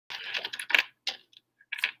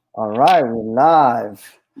All right, we're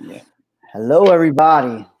live. Yeah. Hello,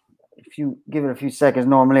 everybody. If you give it a few seconds,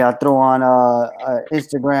 normally I throw on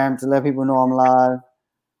Instagram to let people know I'm live.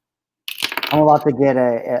 I'm about to get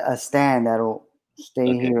a stand that'll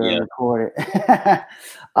stay here and record it.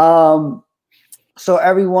 So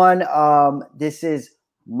everyone, this is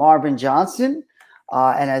Marvin Johnson,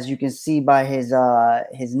 and as you can see by his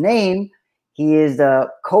name, he is the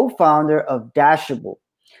co-founder of Dashable.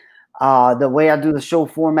 The way I do the show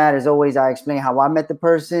format is always I explain how I met the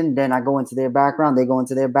person, then I go into their background, they go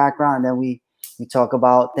into their background, and then we talk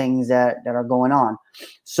about things that are going on.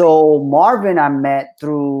 So Marvin, I met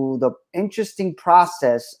through the interesting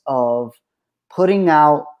process of putting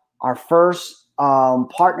out our first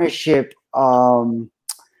partnership kind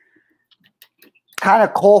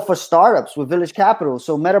of call for startups with Village Capital.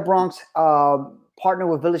 So MetaBronx partnered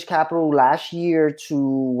with Village Capital last year to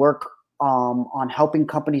work on helping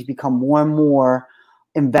companies become more and more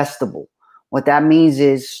investable. What that means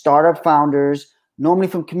is startup founders, normally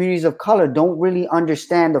from communities of color, don't really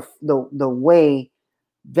understand the way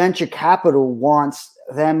venture capital wants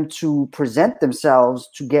them to present themselves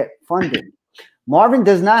to get funding. Marvin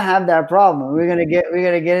does not have that problem. We're gonna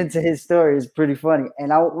get into his story. It's pretty funny,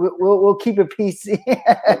 and we'll keep it PC.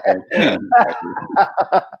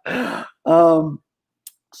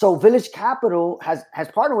 So Village Capital has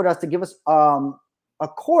partnered with us to give us a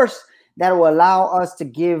course that will allow us to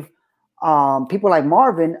give people like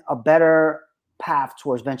Marvin a better path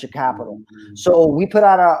towards venture capital. So we put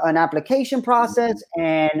out an application process,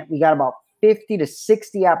 and we got about 50 to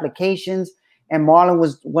 60 applications. And Marlon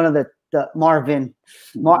was one of the Marvin.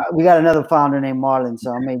 We got another founder named Marlon,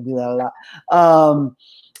 so I may do that a lot.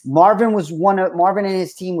 Marvin and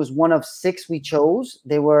his team was one of 6 we chose.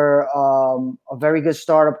 They were a very good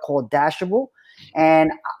startup called Dashable.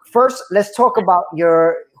 And first, let's talk about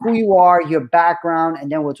who you are, your background,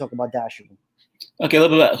 and then we'll talk about Dashable. Okay, a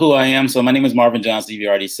little bit about who I am. So my name is Marvin Johnson, you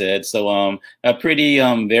already said. So a pretty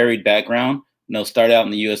varied background. Started out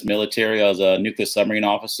in the U.S. military. I was a nuclear submarine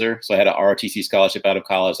officer. So I had an ROTC scholarship out of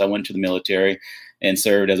college. So I went to the military and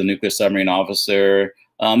served as a nuclear submarine officer.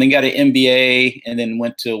 Then got an MBA and then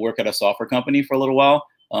went to work at a software company for a little while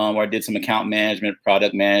where I did some account management,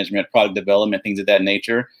 product development, things of that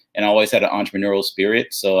nature. And I always had an entrepreneurial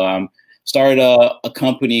spirit. So started a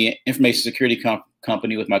company, information security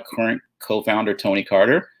company with my current co-founder, Tony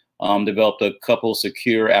Carter. Developed a couple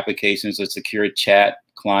secure applications, a secure chat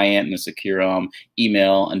client and a secure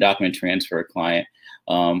email and document transfer client.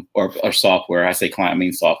 Or software. I say client, I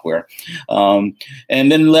mean software. And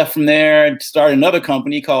then left from there, started another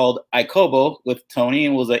company called iCobo with Tony,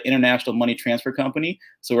 and was an international money transfer company.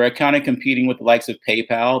 So we're kind of competing with the likes of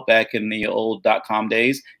PayPal back in the old .com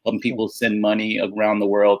days, helping people send money around the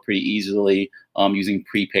world pretty easily using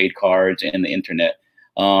prepaid cards and the internet.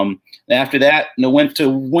 After that, went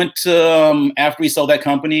to after we sold that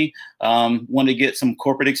company, wanted to get some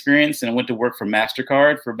corporate experience, and I went to work for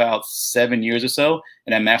MasterCard for about 7 years or so.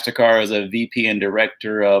 And at MasterCard as a VP and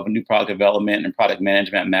director of new product development and product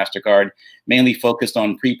management at MasterCard, mainly focused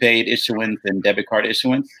on prepaid issuance and debit card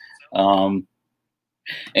issuance. And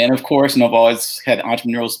of course, I've always had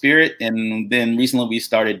entrepreneurial spirit. And then recently we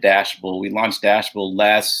started Dashable. We launched Dashable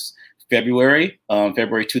last February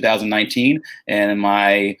 2019, and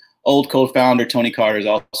my old co-founder Tony Carter is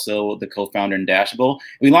also the co-founder in Dashable.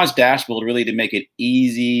 We launched Dashable really to make it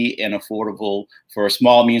easy and affordable for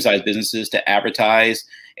small, medium-sized businesses to advertise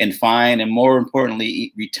and find, and more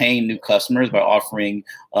importantly, retain new customers by offering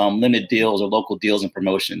limited deals or local deals and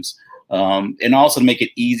promotions. And also to make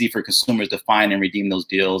it easy for consumers to find and redeem those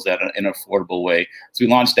deals in an affordable way. So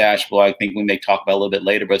we launched Dashable. I think we may talk about it a little bit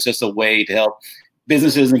later, but it's just a way to help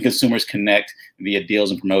businesses and consumers connect via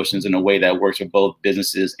deals and promotions in a way that works for both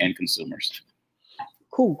businesses and consumers.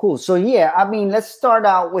 Cool. So yeah, I mean, let's start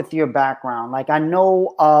out with your background. Like I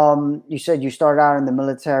know you said you started out in the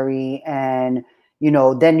military, and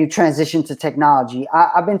then you transitioned to technology.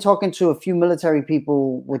 I've been talking to a few military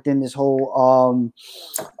people within this whole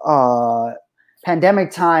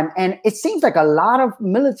pandemic time, and it seems like a lot of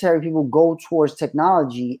military people go towards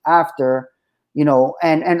technology after.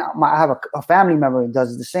 And I have a family member who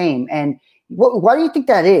does the same. And why do you think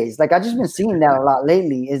that is? Like, I've just been seeing that a lot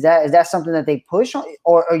lately. Is that something that they push on,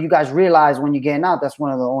 or you guys realize when you're getting out, that's one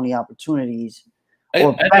of the only opportunities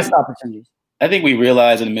or best opportunities? I think we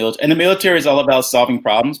realize in the military, and the military is all about solving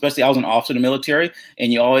problems. Especially, I was an officer in the military,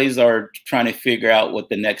 and you always are trying to figure out what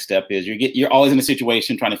the next step is. You're always in a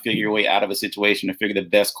situation trying to figure your way out of a situation to figure the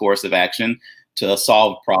best course of action to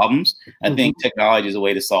solve problems. I think technology is a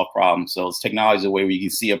way to solve problems. So technology is a way where you can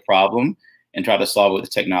see a problem and try to solve it with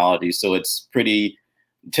technology. So it's pretty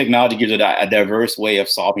technology gives it a diverse way of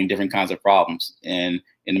solving different kinds of problems. And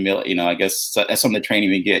in the middle, you know, I guess that's some of the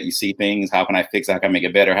training we get. You see things, how can I fix it? How can I make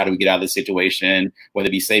it better? How do we get out of this situation? Whether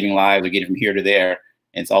it be saving lives or getting from here to there.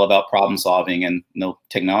 And it's all about problem solving, and you know,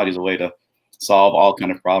 technology is a way to solve all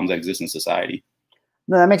kind of problems that exist in society.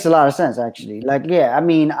 No, that makes a lot of sense, actually. Like, yeah, I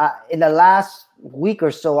mean, in the last week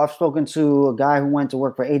or so, I've spoken to a guy who went to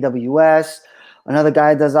work for AWS. Another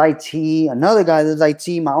guy does IT. Another guy does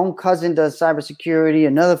IT. My own cousin does cybersecurity.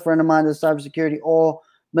 Another friend of mine does cybersecurity, all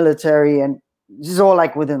military. And this is all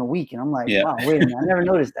like within a week. And I'm like, wow, wait a minute. I never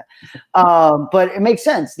noticed that. But it makes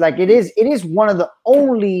sense. Like it is one of the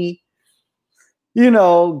only, you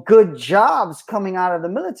know, good jobs coming out of the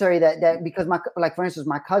military that because like for instance,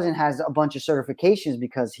 my cousin has a bunch of certifications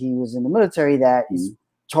because he was in the military that is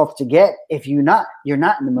tough to get if you're not in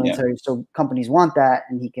the military. So companies want that,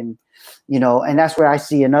 and he can, you know, and that's where I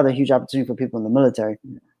see another huge opportunity for people in the military.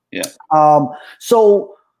 Yeah.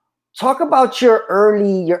 So talk about your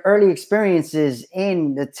early experiences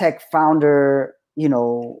in the tech founder, you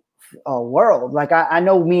know, world. Like I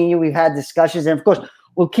know me and you, we've had discussions, and of course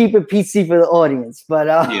we'll keep it PC for the audience, but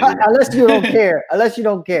unless you don't care.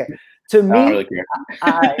 To me, I don't really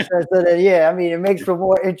care. yeah, I mean, it makes for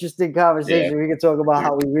more interesting conversation. We can talk about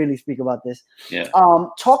how we really speak about this. Yeah.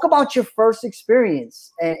 Talk about your first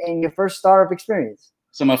experience and your first startup experience.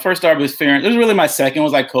 So my first startup experience, it was really my second,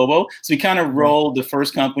 was iCobo. So we kind of rolled the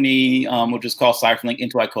first company, which was called Cypherlink,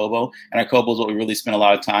 into iCobo. And iCobo is what we really spent a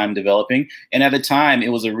lot of time developing. And at the time,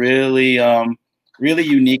 it was a really, really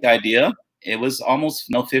unique idea. It was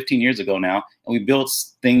almost 15 years ago now. And we built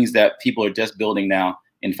things that people are just building now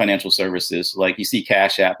in financial services. Like you see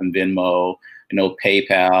Cash App and Venmo, you know,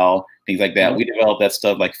 PayPal, things like that. We developed that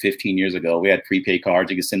stuff like 15 years ago. We had prepaid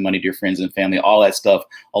cards. You could send money to your friends and family, all that stuff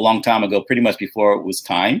a long time ago, pretty much before it was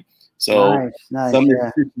time. So some of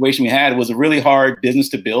the situation we had was a really hard business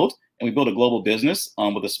to build. And we built a global business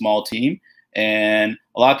with a small team. And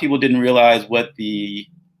a lot of people didn't realize what the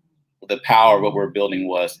power of what we're building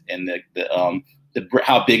was, and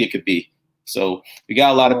how big it could be. So we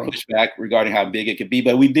got a lot of pushback regarding how big it could be,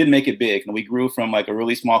 but we did make it big. And we grew from like a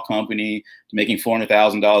really small company to making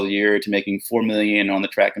 $400,000 a year to making $4 million, on the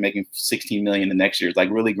track to making $16 million the next year. It's like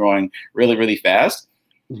really growing really, really fast.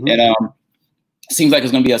 And it seems like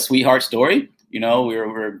it's going to be a sweetheart story. You know,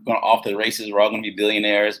 we're going off to the races. We're all going to be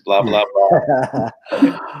billionaires, blah, blah,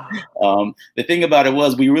 blah. The thing about it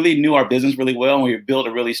was we really knew our business really well, and we built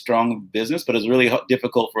a really strong business, but it was really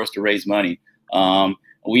difficult for us to raise money.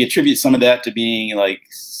 We attribute some of that to being like,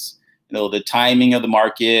 you know, the timing of the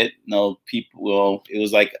market. You know, it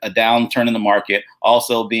was like a downturn in the market.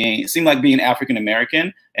 Also it seemed like being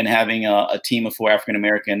African-American and having a team of 4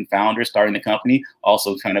 African-American founders starting the company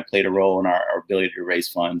also kind of played a role in our ability to raise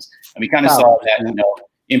funds. And we kind of saw that, you know,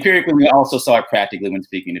 empirically. We also saw it practically when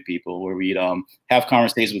speaking to people, where we'd have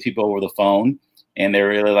conversations with people over the phone, and they're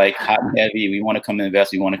really like hot and heavy. We want to come and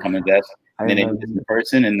invest. We want to come invest. And then they meet the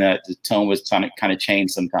person, and the tone was trying to kind of change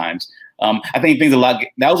sometimes. I think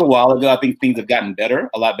that was a while ago. I think things have gotten better,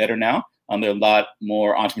 a lot better now. There are a lot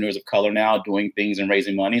more entrepreneurs of color now doing things and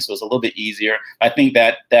raising money, so it's a little bit easier. I think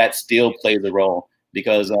that still plays a role,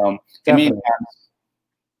 because many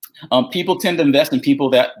times people tend to invest in people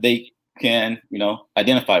that they can, you know,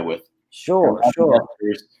 identify with. Sure.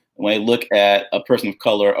 When they look at a person of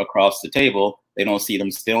color across the table, they don't see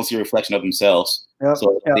a reflection of themselves.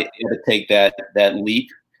 So they have to take that leap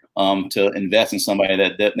to invest in somebody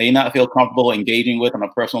that may not feel comfortable engaging with on a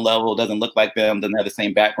personal level, doesn't look like them, doesn't have the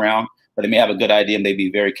same background, but they may have a good idea and they'd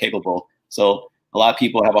be very capable. So a lot of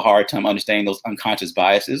people have a hard time understanding those unconscious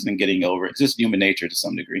biases and getting over it. It's just human nature to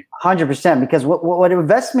some degree. 100%, because what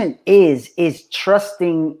investment is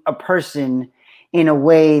trusting a person in a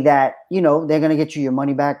way that, you know, they're going to get you your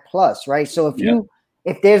money back plus, right? So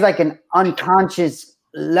if there's like an unconscious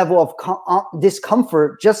level of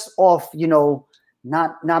discomfort just off, you know,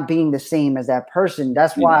 not being the same as that person,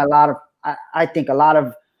 that's why I think a lot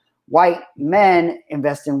of white men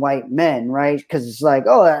invest in white men, right? Because it's like,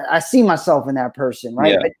 oh, I see myself in that person,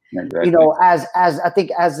 right? But, exactly. You know, as I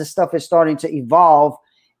think as the stuff is starting to evolve,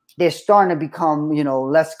 they're starting to become, you know,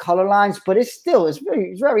 less color lines, but it's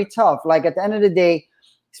very tough. Like at the end of the day,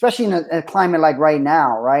 especially in a climate like right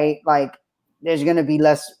now, right? Like there's going to be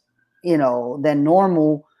less, you know, than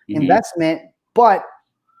normal investment, but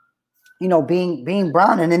you know, being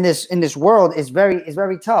brown and in this world is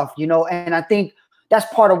very tough, you know. And I think that's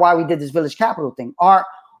part of why we did this Village Capital thing. Our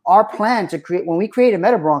plan to create, when we created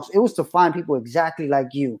Meta Bronx, it was to find people exactly like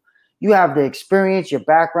you. You have the experience, your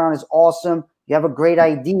background is awesome, you have a great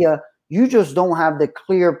idea, you just don't have the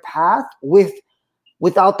clear path with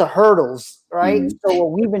without the hurdles, right? Mm-hmm. So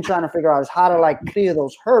what we've been trying to figure out is how to like clear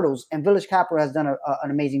those hurdles, and Village Capital has done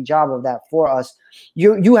an amazing job of that for us.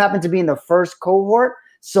 You happen to be in the first cohort,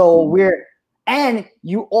 so and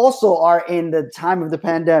you also are in the time of the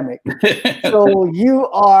pandemic, so you're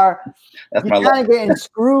kind of getting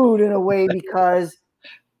screwed in a way, because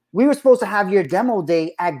we were supposed to have your demo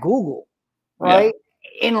day at Google, right,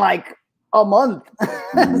 in like a month.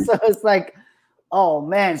 So it's like, oh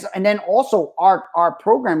man. So, and then also our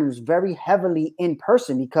programming is very heavily in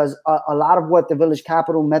person, because a lot of what the Village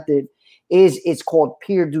Capital method is, it's called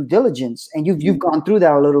peer due diligence. And you've gone through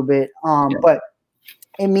that a little bit. But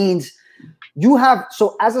it means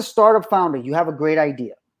so as a startup founder, you have a great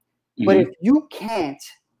idea, but if you can't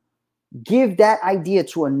give that idea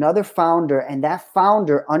to another founder and that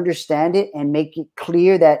founder understand it and make it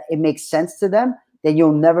clear that it makes sense to them, then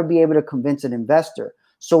you'll never be able to convince an investor.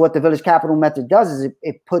 So what the Village Capital method does is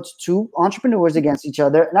it puts two entrepreneurs against each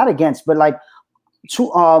other, not against, but like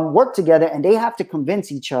to work together, and they have to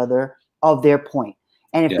convince each other of their point.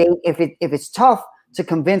 And if it's tough to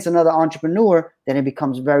convince another entrepreneur, then it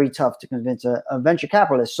becomes very tough to convince a venture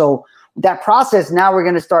capitalist. So that process, now we're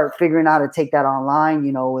going to start figuring out how to take that online,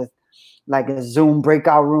 with like a Zoom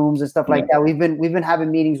breakout rooms and stuff like that. We've been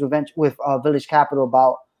having meetings with Village Capital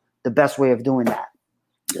about the best way of doing that.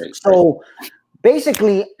 So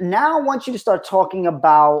basically, now I want you to start talking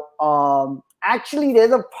about, actually,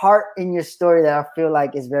 there's a part in your story that I feel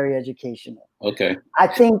like is very educational. Okay. I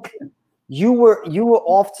think you were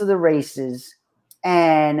off to the races,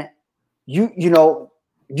 and you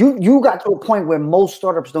got to a point where most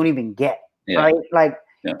startups don't even get, right? Like,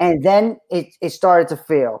 and then it started to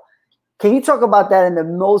fail. Can you talk about that in the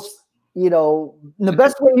most, the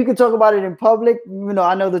best way you can talk about it in public?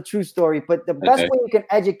 I know the true story, but the best way you can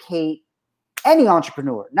educate any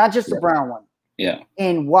entrepreneur, not just the brown one,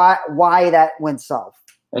 and why that went south.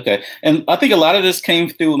 Okay. And I think a lot of this came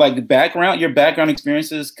through like the background. Your background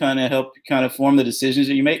experiences kind of help form the decisions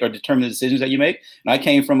that you make, or determine the decisions that you make. And I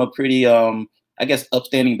came from a pretty, I guess,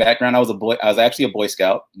 upstanding background. I was actually a Boy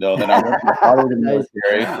Scout, though. Then I was in the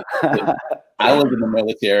military. I was in the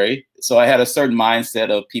military. So I had a certain mindset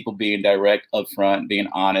of people being direct, upfront, being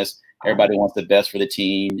honest. Everybody wants the best for the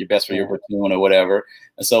team, your best for your platoon or whatever.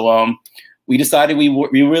 And so we decided we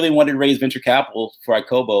really wanted to raise venture capital for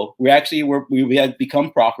Icobo. We had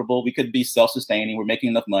become profitable. We could be self-sustaining. We're making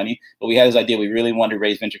enough money, but we had this idea. We really wanted to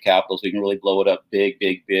raise venture capital so we can really blow it up big,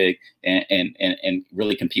 and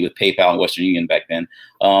really compete with PayPal and Western Union back then.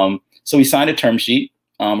 So we signed a term sheet.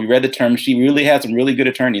 We read the term sheet. We really had some really good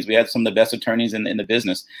attorneys. We had some of the best attorneys in the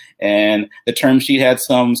business. And the term sheet had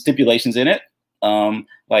some stipulations in it,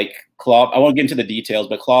 like claw. I won't get into the details,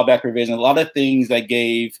 but clawback provision, a lot of things that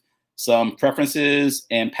gave some preferences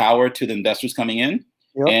and power to the investors coming in.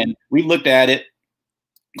 And we looked at it,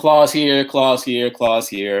 clause here, clause here, clause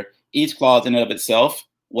here. Each clause in and of itself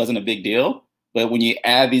wasn't a big deal. But when you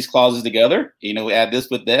add these clauses together, we add this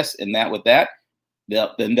with this and that with that,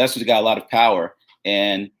 the investors got a lot of power.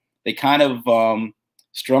 And they kind of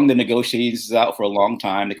strung the negotiations out for a long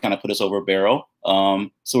time to kind of put us over a barrel.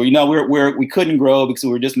 So we couldn't grow because we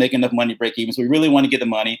were just making enough money to break even. So we really want to get the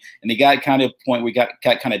money, and they got kind of point we got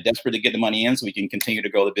kind of desperate to get the money in so we can continue to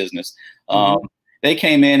grow the business. They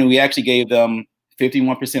came in and we actually gave them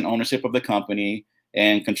 51% ownership of the company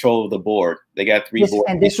and control of the board. They got three board.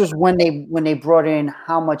 And this was when they brought in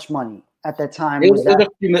how much money at that time? It was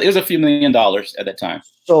a few $1 million at that time.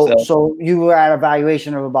 So you were at a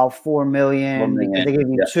valuation of about $4 million. Because they gave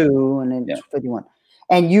you 2 and then 51.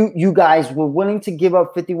 And you guys were willing to give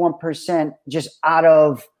up 51% just out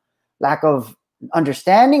of lack of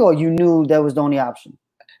understanding, or you knew that was the only option?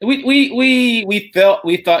 We thought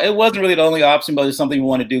it wasn't really the only option, but it's something we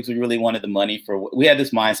wanted to do because we really wanted the money we had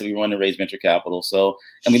this mindset we wanted to raise venture capital. So,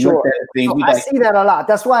 and we looked at things. I see that a lot.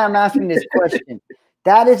 That's why I'm asking this question.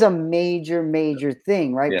 That is a major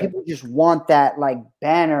thing, right? People just want that like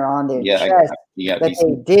banner on their chest that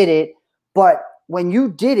they did it. But when you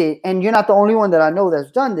did it, and you're not the only one that I know that's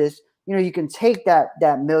done this, you can take that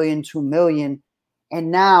 $1 million, $2 million, and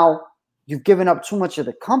now you've given up too much of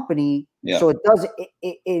the company. So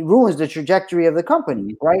it ruins the trajectory of the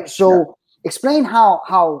company, right? So explain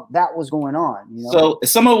how that was going on. So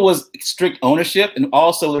some of it was strict ownership, and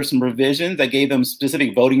also there's some provisions that gave them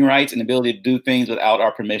specific voting rights and the ability to do things without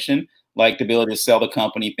our permission, like the ability to sell the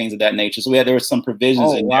company, things of that nature. So there were some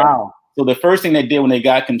provisions in there. So the first thing they did when they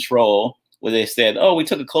got control was they said, we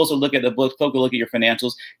took a closer look at the books, took a look at your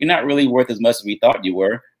financials. You're not really worth as much as we thought you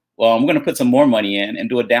were. Well, I'm going to put some more money in and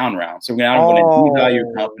do a down round. So we're going to devalue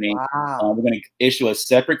your company. We're going to issue a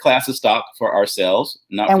separate class of stock for ourselves.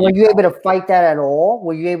 And were you able to fight that at all?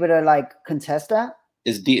 Were you able to like contest that?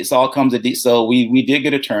 it's all comes to so we did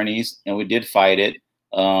get attorneys and we did fight it,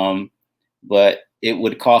 but it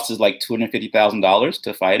would cost us like $250,000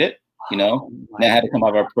 to fight it. You know, that had to come out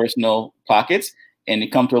of our personal pockets, and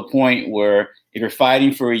it come to a point where if you're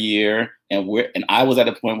fighting for a year, and I was at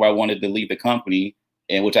a point where I wanted to leave the company,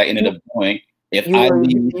 and which I ended up doing.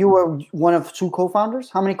 You were one of 2 co-founders?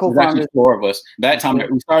 How many co-founders? 4 of us. That time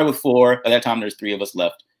we started with 4. By that time, there's 3 of us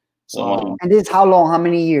left. So, wow. And this how long? How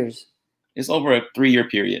many years? It's over a 3-year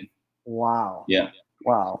period. Wow. Yeah.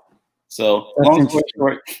 Wow. So long story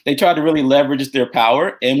short, they tried to really leverage their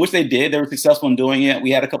power, and which they did. They were successful in doing it.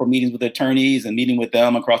 We had a couple of meetings with the attorneys and meeting with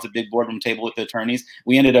them across the big boardroom table with the attorneys.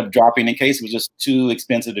 We ended up dropping in case it was just too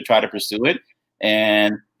expensive to try to pursue it.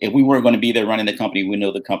 And if we weren't going to be there running the company, we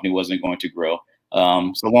knew the company wasn't going to grow.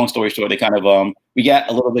 So long story short, they kind of we got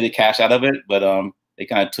a little bit of cash out of it, but they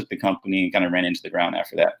kind of took the company and kind of ran into the ground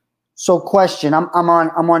after that. So question, I'm on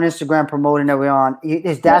Instagram promoting that we're on.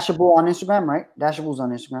 Is Dashable on Instagram, right? Dashable's on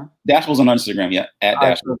Instagram. Dashable's on Instagram, yeah. At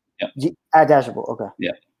Dashable. Yeah. At Dashable, okay.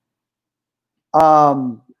 Yeah.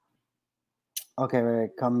 Okay, wait,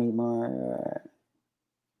 come meet my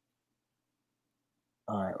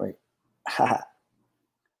all right, wait.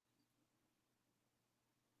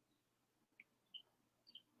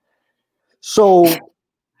 So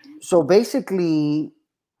basically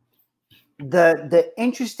the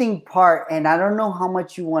interesting part, and I don't know how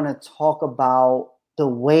much you want to talk about the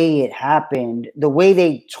way it happened, the way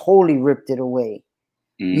they totally ripped it away.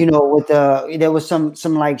 You know, with there was some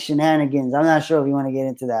like shenanigans. I'm not sure if you want to get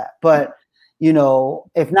into that, but you know,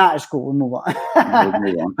 if not, it's cool. We'll move on.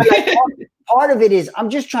 But like, part of it is I'm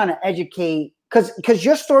just trying to educate, because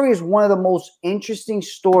your story is one of the most interesting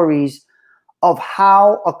stories of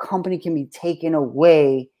how a company can be taken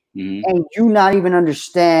away and you not even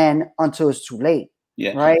understand until it's too late.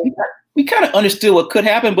 Yeah. Right. We kind of understood what could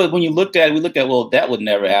happen, but when you looked at it, we looked at, well, that would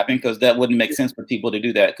never happen because that wouldn't make sense for people to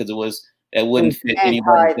do that because it wouldn't fit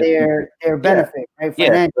anybody. Their benefit, right?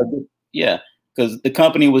 Financially. Yeah. Because the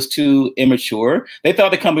company was too immature. They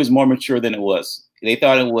thought the company was more mature than it was. They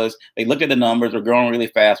thought it was, they looked at the numbers, we're growing really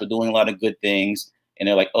fast, we're doing a lot of good things. And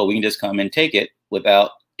they're like, oh, we can just come and take it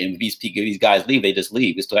without, and these guys leave, they just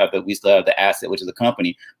leave. We still have the asset, which is the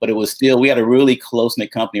company. But it was still, we had a really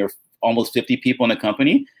close-knit company, or almost 50 people in the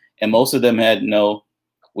company. And most of them had it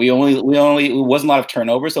wasn't a lot of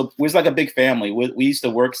turnover. So it was like a big family. We used to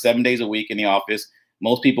work 7 days a week in the office.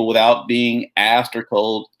 Most people, without being asked or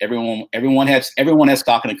told, everyone has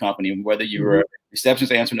stock in the company, whether you were a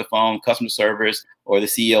receptionist answering the phone, customer service, or the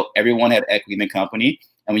CEO, everyone had equity in the company.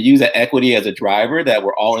 And we use that equity as a driver that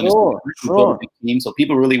we're all in this team. So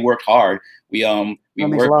people really worked hard. We worked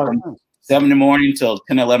from 7 in the morning till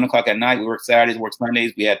 10, 11 o'clock at night. We worked Saturdays, worked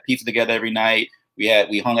Sundays. We had pizza together every night. We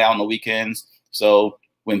hung out on the weekends. So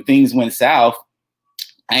when things went south,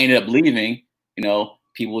 I ended up leaving. You know,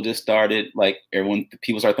 people just started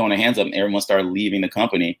people started throwing their hands up and everyone started leaving the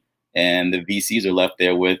company. And the VCs are left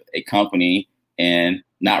there with a company and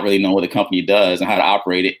not really know what the company does and how to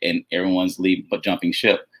operate it, and everyone's leaving but jumping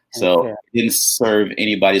ship. So it didn't serve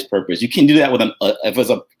anybody's purpose. You can do that with if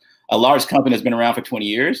it's a large company that's been around for 20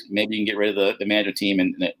 years, maybe you can get rid of the management team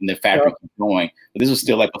and the factory keeps going. But this was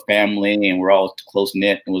still like a family, and we're all close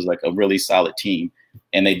knit. It was like a really solid team,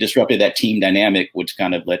 and they disrupted that team dynamic, which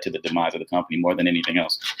kind of led to the demise of the company more than anything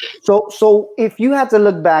else. So if you had to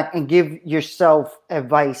look back and give yourself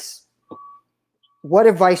advice, what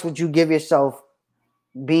advice would you give yourself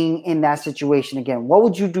being in that situation again? What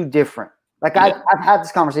would you do different? Like I've had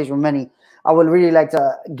this conversation with many. I would really like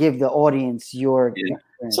to give the audience your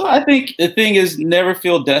So I think the thing is, never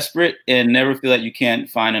feel desperate and never feel like you can't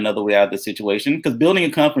find another way out of the situation. Because building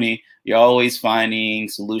a company, you're always finding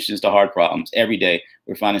solutions to hard problems. Every day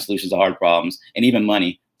we're finding solutions to hard problems, and even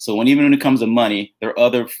money. So even when it comes to money, there are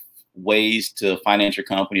other ways to finance your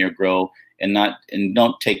company or grow, and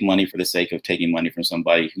don't take money for the sake of taking money from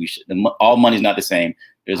somebody who should. All money is not the same.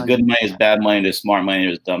 There's good money, there's bad money, there's smart money,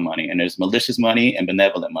 there's dumb money, and there's malicious money and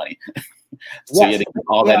benevolent money. So yes. And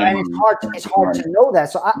it's hard to know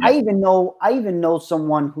that. So I even know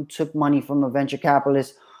someone who took money from a venture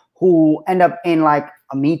capitalist who ended up in like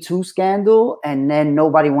a Me Too scandal, and then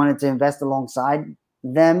nobody wanted to invest alongside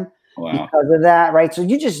them because of that, right? So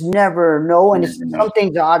you just never know, and some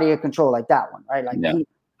things are out of your control, like that one, right? Like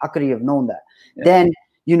how could he have known that? Yeah. Then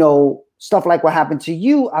stuff like what happened to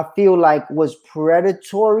you, I feel like was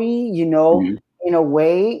predatory, in a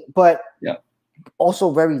way, but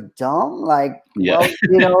also very dumb. Like,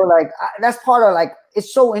 that's part of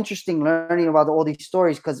it's so interesting learning about all these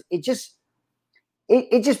stories, because it just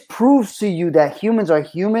proves to you that humans are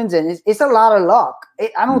humans, and it's a lot of luck.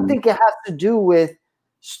 I don't think it has to do with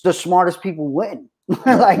the smartest people win.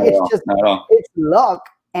 Like it's luck,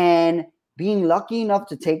 and being lucky enough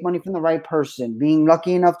to take money from the right person, being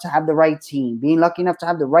lucky enough to have the right team, being lucky enough to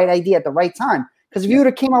have the right idea at the right time. Because if you would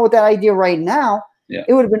have came out with that idea right now,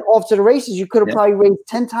 it would have been off to the races. You could have probably raised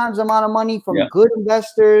 10 times the amount of money from good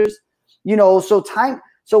investors, you know. So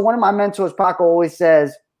one of my mentors, Paco, always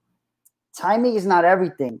says, timing is not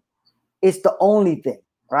everything. It's the only thing,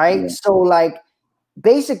 right? So like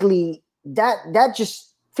basically that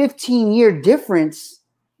just 15-year difference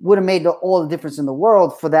would have made all the difference in the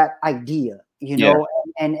world for that idea, you know.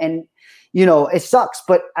 And you know, it sucks,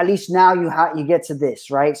 but at least now you get to this,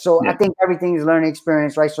 right? So I think everything is learning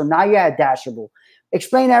experience, right? So now you're at Dashable.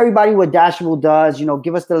 Explain to everybody what Dashable does. You know,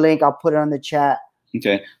 give us the link. I'll put it on the chat.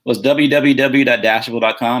 Okay. Well, it's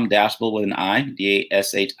www.dashable.com, Dashable with an I,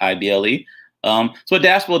 Dashable. So what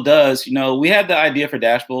Dashable does, you know, we had the idea for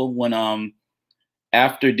Dashable when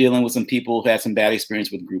after dealing with some people who had some bad experience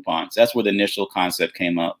with Groupons. That's where the initial concept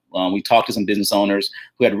came up. We talked to some business owners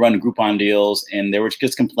who had run Groupon deals, and they were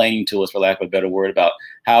just complaining to us, for lack of a better word, about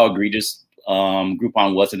how egregious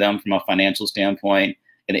Groupon was to them from a financial standpoint,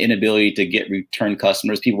 and the inability to get return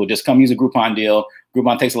customers. People would just come use a Groupon deal.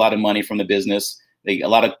 Groupon takes a lot of money from the business. A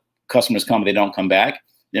lot of customers come, but they don't come back.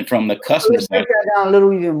 Then from the customer side, break that down a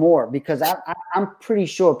little even more, because I'm pretty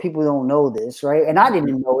sure people don't know this, right? And I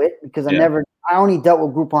didn't know it because I only dealt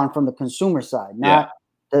with Groupon from the consumer side, not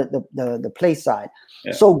the play side.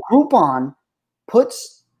 So Groupon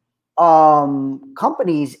puts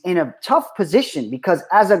companies in a tough position, because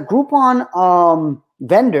as a Groupon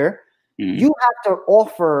vendor, you have to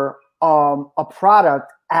offer a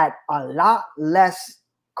product at a lot less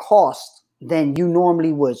cost than you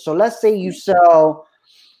normally would. So let's say you sell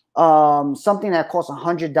something that costs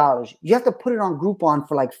 $100. You have to put it on Groupon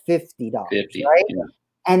for like $50, right?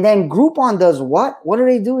 And then Groupon does what? What do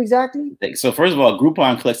they do exactly? So first of all,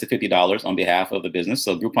 Groupon collects the $50 on behalf of the business.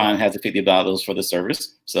 So Groupon has the $50 for the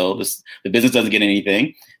service. So the business doesn't get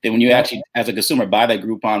anything. Then when you actually, as a consumer, buy that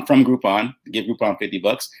Groupon from Groupon, give Groupon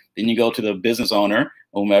 $50, then you go to the business owner,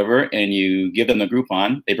 whomever, and you give them the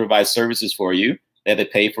Groupon. They provide services for you. They have to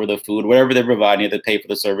pay for the food, whatever they're providing. You have to pay for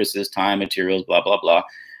the services, time, materials, blah, blah, blah.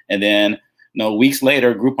 And then, weeks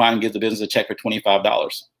later, Groupon gives the business a check for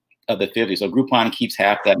 $25 of the 50. So Groupon keeps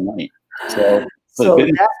half that money. So the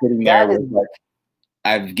business sitting there with like,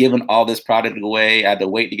 I've given all this product away. I had to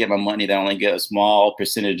wait to get my money. They only get a small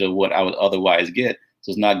percentage of what I would otherwise get.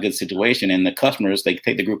 So it's not a good situation. And the customers, they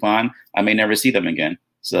take the Groupon. I may never see them again.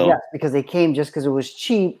 So because they came just because it was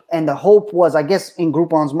cheap. And the hope was, I guess in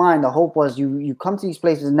Groupon's mind, the hope was you come to these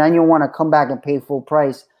places and then you want to come back and pay full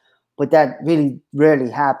price. But that really rarely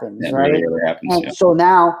happens, right? Really happens, and so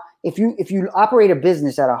now, if you operate a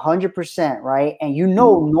business at 100%, right, and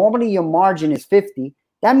normally your margin is 50,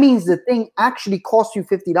 that means the thing actually costs you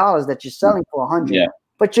 $50 that you're selling for 100,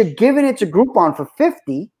 but you're giving it to Groupon for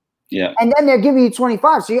 50, and then they're giving you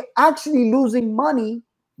 25, so you're actually losing money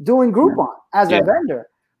doing Groupon as a vendor,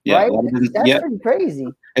 right? That's pretty crazy.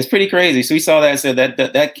 It's pretty crazy. So we saw that and said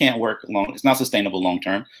that can't work long. It's not sustainable long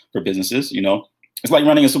term for businesses, you know. It's like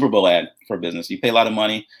running a Super Bowl ad for a business. You pay a lot of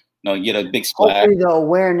money, you get a big splash. Hopefully the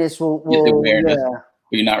awareness will but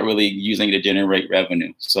you're not really using it to generate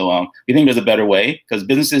revenue. So we think there's a better way, because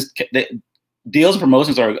businesses, deals and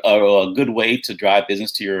promotions are a good way to drive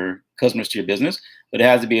business to your customers, to your business, but it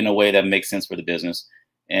has to be in a way that makes sense for the business.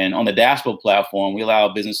 And on the Dashable platform, we allow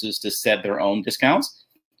businesses to set their own discounts.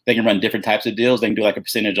 They can run different types of deals. They can do like a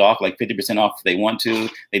percentage off, like 50% off if they want to.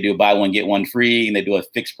 They do a buy one, get one free, and they do a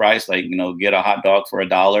fixed price, like, get a hot dog for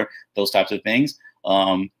 $1, those types of things.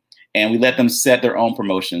 And we let them set their own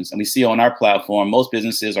promotions. And we see on our platform, most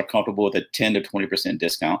businesses are comfortable with a 10 to 20%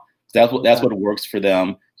 discount. So that's what works for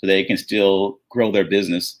them, so they can still grow their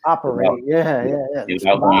business. Operate,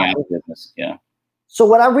 without going out of business, So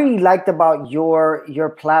what I really liked about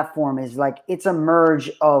your platform is like it's a merge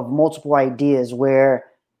of multiple ideas where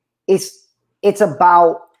it's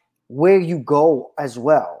about where you go as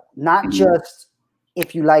well, not just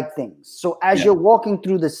if you like things. So as you're walking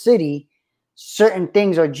through the city, certain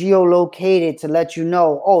things are geolocated to let you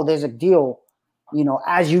know, oh, there's a deal,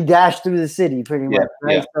 as you dash through the city, pretty much,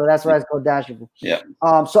 right? So that's why it's called Dashable.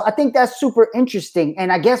 So I think that's super interesting.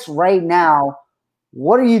 And I guess right now,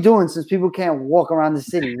 what are you doing since people can't walk around the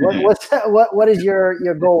city? What is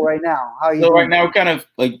your goal right now? How are you doing? Right now we're kind of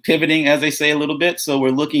like pivoting, as they say, a little bit. So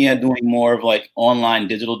we're looking at doing more of like online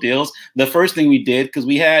digital deals. The first thing we did, because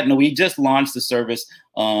we just launched the service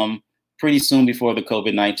pretty soon before the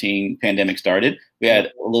COVID-19 pandemic started. We had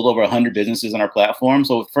a little over 100 businesses on our platform.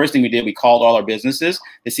 So the first thing we did, we called all our businesses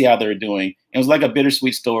to see how they were doing. It was like a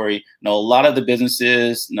bittersweet story. A lot of the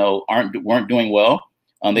businesses weren't doing well.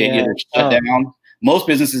 They either shut down. most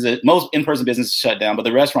in-person businesses shut down, but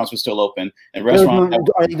the restaurants were still open. And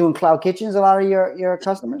are they doing cloud kitchens? A lot of your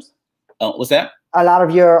customers? What's that? Are a lot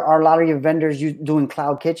of your vendors doing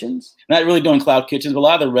cloud kitchens? Not really doing cloud kitchens, but a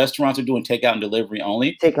lot of the restaurants are doing takeout and delivery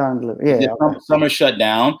only. Takeout and delivery, yeah. Some are shut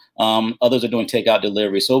down. Others are doing takeout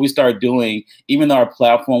delivery. So what we started doing, even though our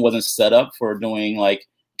platform wasn't set up for doing like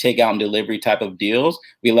takeout and delivery type of deals,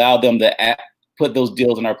 we allowed them to put those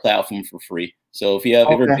deals on our platform for free. So if you have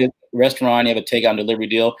ever a restaurant, you have a takeout and delivery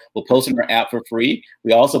deal, we'll post it in our app for free.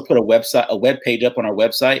 We also put a web page up on our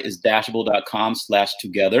website is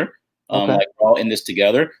dashable.com/together. Like we're all in this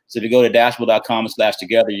together. So if you go to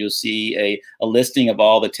dashable.com/together, you'll see a listing of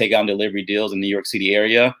all the takeout and delivery deals in the New York City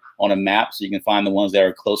area on a map, so you can find the ones that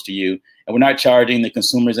are close to you. And we're not charging the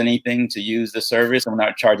consumers anything to use the service, and we're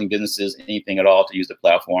not charging businesses anything at all to use the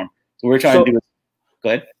platform. So we're trying to do. Go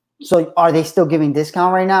ahead. So are they still giving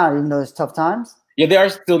discount right now, even though it's tough times? Yeah, they are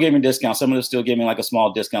still giving discounts. Some of them are still giving like a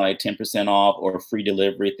small discount, like 10% off or free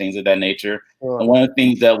delivery, things of that nature. Sure. And one of the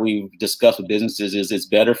things that we've discussed with businesses is it's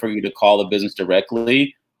better for you to call the business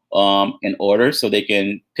directly and order, so they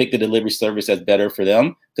can pick the delivery service that's better for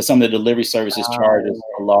them, because some of the delivery services charge a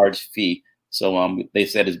large fee. So they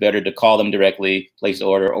said it's better to call them directly, place the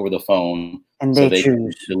order over the phone, and they choose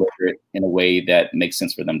can deliver it in a way that makes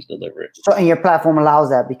sense for them to deliver it. So, and your platform allows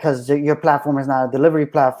that, because your platform is not a delivery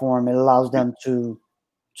platform. It allows them to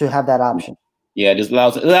have that option. Yeah, it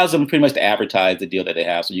allows them pretty much to advertise the deal that they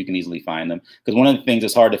have, so you can easily find them. Because one of the things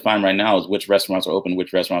that's hard to find right now is which restaurants are open,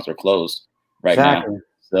 which restaurants are closed right now.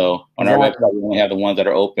 So on our website, we only have the ones that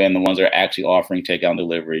are open, the ones that are actually offering takeout and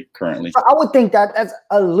delivery currently. So I would think that that's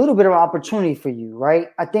a little bit of opportunity for you, right?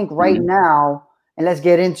 I think right now, and let's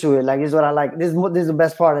get into it. Like, this is what I like. This is the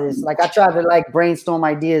best part of this. Like, I try to like brainstorm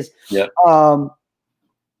ideas. Yeah.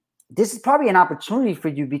 This is probably an opportunity for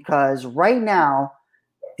you, because right now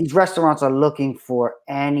these restaurants are looking for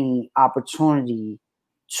any opportunity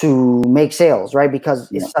to make sales, right? Because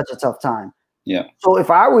it's such a tough time. Yeah. So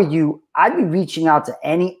if I were you, I'd be reaching out to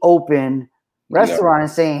any open restaurant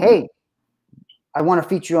and saying, "Hey, I want to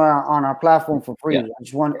feature you on our platform for free. I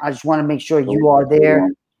just want to make sure you are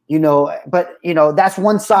there." You know, but you know, that's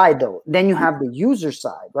one side though. Then you have the user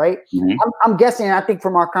side, right? I'm guessing. I think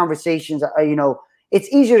from our conversations, you know,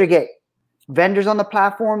 it's easier to get vendors on the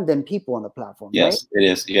platform than people on the platform. Yes, right?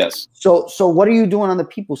 It is. Yes. So what are you doing on the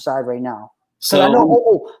people side right now? So I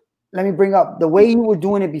know. Let me bring up the way you were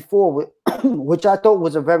doing it before, which I thought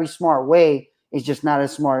was a very smart way. It's just not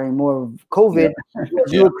as smart anymore. COVID,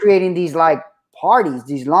 you were creating these like parties,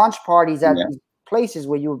 these launch parties at these places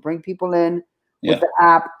where you would bring people in with the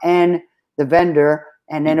app and the vendor,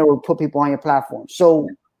 and then it would put people on your platform. So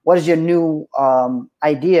what is your new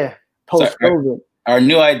idea post-COVID? Our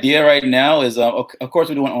new idea right now is, of course,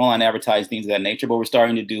 we're doing online advertising, things of that nature, but we're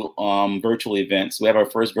starting to do virtual events. We have our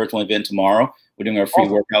first virtual event tomorrow. We're doing our free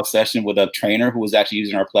workout session with a trainer who is actually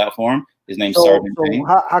using our platform. His name's Marvin. So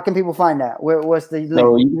how can people find that? What's the link?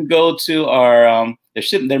 So you can go to our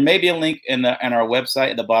there may be a link in our website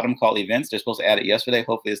at the bottom called events. They're supposed to add it yesterday.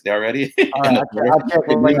 Hopefully it's there already. All right, I'll check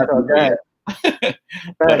when we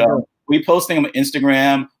But we posting them on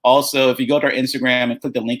Instagram. Also, if you go to our Instagram and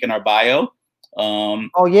click the link in our bio. Okay.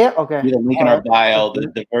 The link in our bio.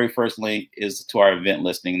 The very first link is to our event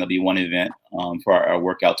listing. There'll be one event for our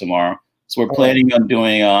workout tomorrow. So we're planning on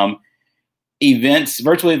doing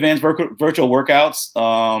virtual events, virtual workouts,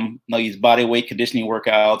 these body weight conditioning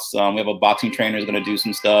workouts. We have a boxing trainer who's going to do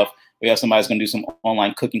some stuff. We have somebody who's going to do some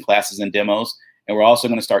online cooking classes and demos. And we're also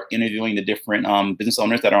going to start interviewing the different business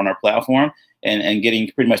owners that are on our platform and getting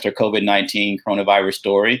pretty much their COVID-19 coronavirus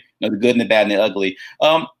story, the good and the bad and the ugly.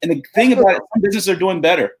 And the thing about it, some businesses are doing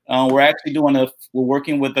better. We're actually we're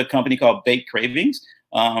working with a company called Baked Cravings.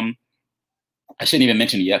 I shouldn't even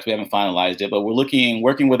mention it yet. We haven't finalized it, but we're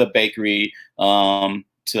working with a bakery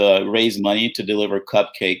to raise money to deliver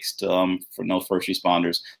cupcakes for first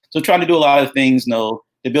responders. So trying to do a lot of things, to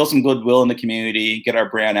build some goodwill in the community, get our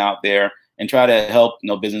brand out there, and try to help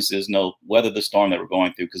businesses weather the storm that we're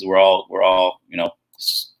going through, because we're all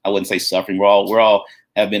I wouldn't say suffering. We're all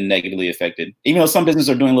have been negatively affected, even though some businesses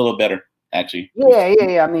are doing a little better. Actually.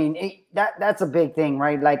 Yeah. I mean, that's a big thing,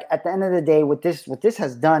 right? Like at the end of the day, what this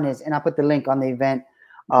has done is, and I put the link on the event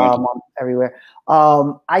everywhere.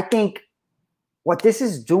 I think what this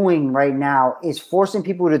is doing right now is forcing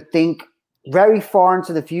people to think very far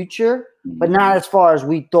into the future, but not as far as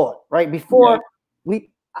we thought, right? Before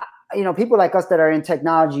people like us that are in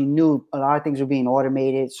technology knew a lot of things were being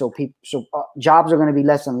automated. So jobs are going to be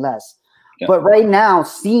less and less. Yeah. But right now,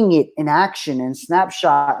 seeing it in action and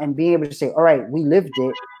snapshot and being able to say, all right, we lived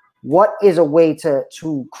it. What is a way to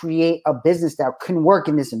create a business that can work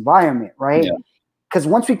in this environment, right? Yeah. because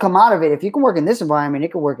once we come out of it, if you can work in this environment,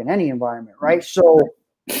 it can work in any environment, right? So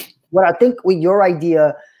what I think with your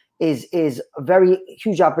idea is a very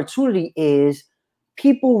huge opportunity is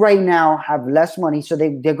people right now have less money, so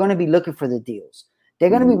they're going to be looking for the deals. They're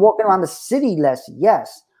going to be walking around the city less,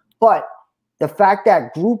 yes, but the fact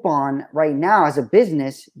that Groupon right now as a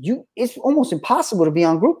business, it's almost impossible to be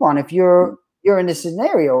on Groupon if you're in this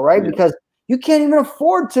scenario, right? Because you can't even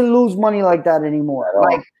afford to lose money like that anymore.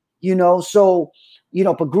 Like, so,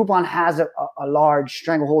 but Groupon has a large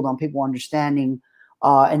stranglehold on people understanding,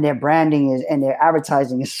 and their branding and their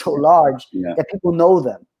advertising is so large that people know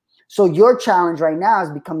them. So your challenge right now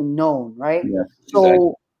is becoming known, right? Yeah,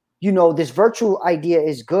 so, this virtual idea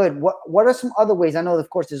is good. What are some other ways? I know, of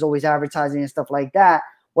course, there's always advertising and stuff like that.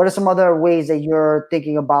 What are some other ways that you're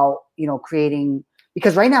thinking about, creating?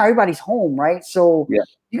 Because right now everybody's home, right? So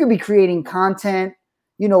you could be creating content.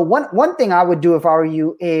 One thing I would do if I were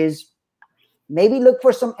you is maybe look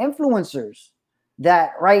for some influencers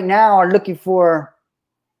that right now are looking for,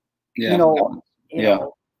 I don't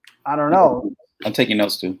know. I'm taking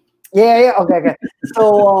notes too. Yeah. Okay.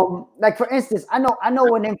 So, like for instance, I know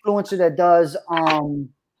an influencer that does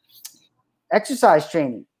exercise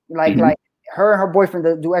training. Like her and her boyfriend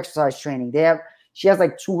that do exercise training. She has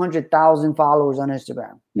like 200,000 followers on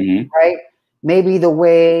Instagram, right? Maybe the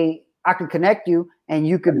way I could connect you, and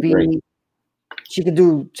you could she could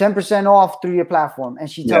do 10% off through your platform, and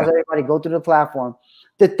she tells everybody go to the platform.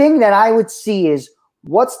 The thing that I would see is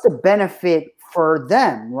what's the benefit for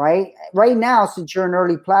them, right? Right now, since you're an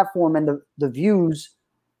early platform and the views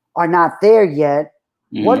are not there yet,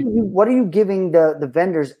 what are you giving the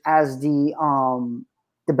vendors as the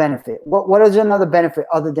benefit? What is another benefit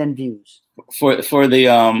other than views? For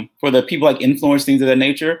the people like influence, things of that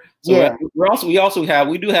nature. So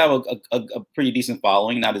we do have a pretty decent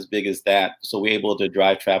following, not as big as that. So we're able to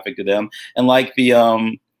drive traffic to them. And like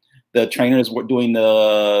the trainers were doing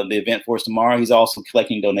the event for us tomorrow, he's also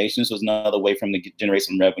collecting donations. So it's another way for him to generate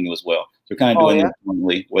some revenue as well. So we're kind of doing it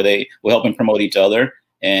normally, where we're helping promote each other,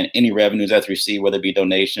 and any revenues that's received, whether it be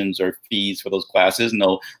donations or fees for those classes,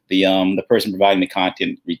 the person providing the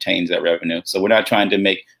content retains that revenue. So we're not trying to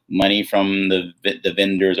make money from the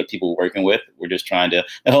vendors or people we're working with. We're just trying to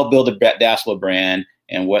help build a Dashflow brand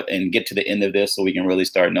and get to the end of this, so we can really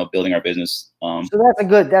start building our business. So that's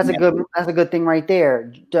a good thing right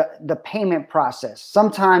there. The payment process.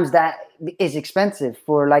 Sometimes that is expensive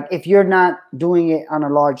for, like, if you're not doing it on a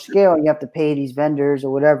large scale, you have to pay these vendors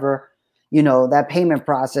or whatever. That payment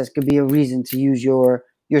process could be a reason to use your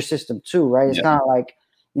system too, right? It's kind of like,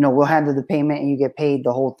 we'll handle the payment and you get paid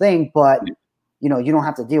the whole thing, but you don't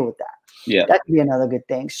have to deal with that. Yeah, that could be another good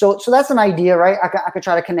thing. So that's an idea, right? I could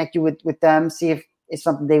try to connect you with them, see if it's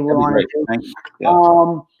something they will want to do. Yeah.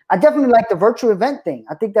 I definitely like the virtual event thing.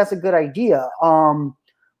 I think that's a good idea.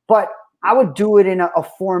 But I would do it in a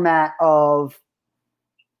format of,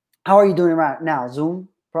 how are you doing it right now? Zoom,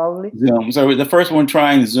 probably? Zoom. So the first one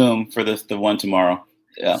trying Zoom for the one tomorrow.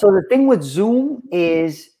 Yeah. So the thing with Zoom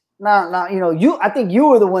is, I think you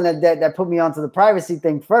were the one that put me onto the privacy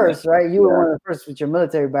thing first, right? You were one of the first with your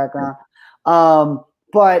military background.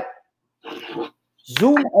 But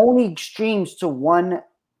Zoom only streams to one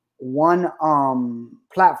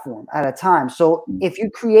platform at a time. So if you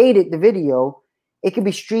created the video, it could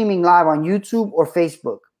be streaming live on YouTube or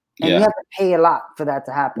Facebook, and you have to pay a lot for that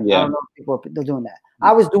to happen. I don't know if people are doing that.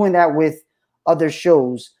 I was doing that with other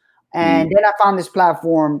shows, and then I found this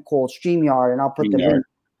platform called StreamYard, and I'll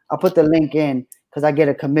put the link in because I get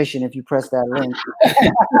a commission if you press that link.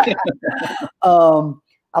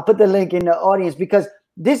 I'll put the link in the audience because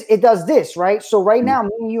it does this, right? So right now,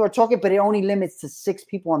 me and you are talking, but it only limits to 6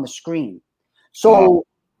 people on the screen. So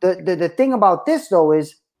the thing about this though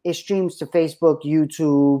is it streams to Facebook,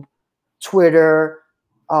 YouTube, Twitter,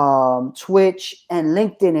 Twitch, and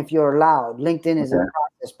LinkedIn if you're allowed. LinkedIn is a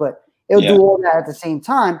process, but it'll do all that at the same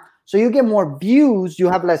time. So you get more views. You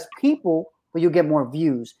have less people, but you get more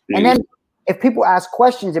views. And then if people ask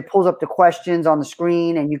questions, it pulls up the questions on the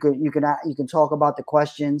screen, and you can talk about the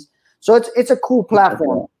questions. So it's a cool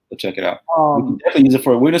platform. We'll check it out. We can definitely use it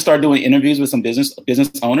we're going to start doing interviews with some business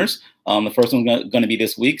owners. The first one's going to be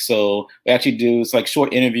this week. So we actually do like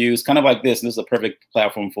short interviews, kind of like this. And this is a perfect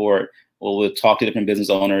platform for it. We'll talk to different business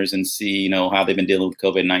owners and see, how they've been dealing with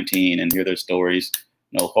COVID-19 and hear their stories,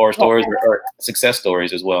 horror stories or success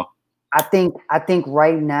stories as well. I think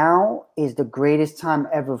right now is the greatest time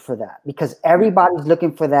ever for that, because everybody's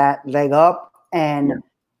looking for that leg up, and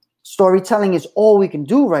storytelling is all we can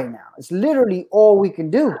do right now. It's literally all we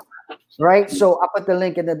can do, right? So I'll put the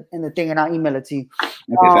link in the thing, and I'll email it to you.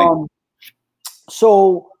 Okay,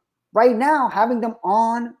 so right now, having them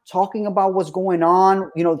on, talking about what's going on,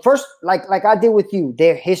 you know, first, like I did with you,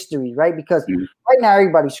 their history, right? Because right now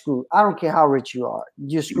everybody's screwed. I don't care how rich you are,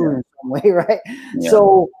 you're screwed in some way, right?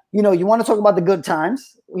 So, you know, you want to talk about the good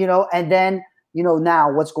times, you know, and then, you know,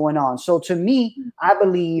 now what's going on. So to me, I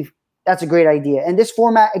believe that's a great idea. And this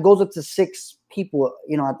format, it goes up to 6 people,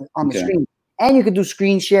 you know, on the screen. And you could do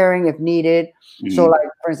screen sharing if needed. So, like,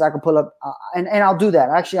 for instance, I could pull up, and I'll do that.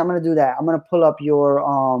 Actually, I'm going to do that. I'm going to pull up your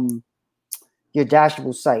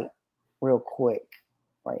Dashable site real quick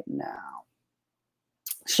right now.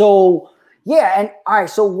 So, yeah, and all right.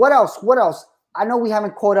 So, what else? What else? I know we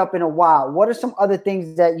haven't caught up in a while. What are some other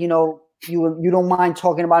things that you know you don't mind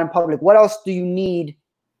talking about in public? What else do you need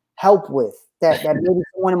help with that maybe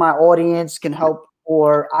someone in my audience can help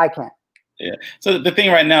or I can? Yeah. So the thing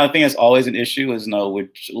right now, the thing that's always an issue is, we're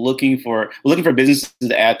looking for businesses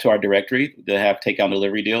to add to our directory that have takeout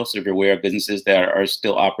delivery deals. So if you're aware of businesses that are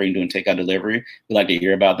still operating doing takeout delivery, we'd like to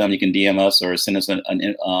hear about them. You can DM us or send us an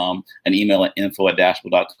email at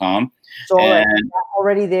info@dashable.com. So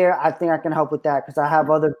already there, I think I can help with that because I have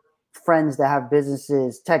other friends that have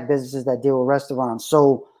businesses, tech businesses that deal with restaurants.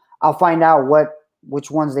 So I'll find out which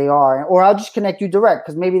ones they are, or I'll just connect you direct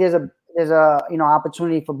because maybe there's a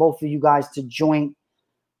opportunity for both of you guys to joint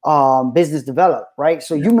business develop, right?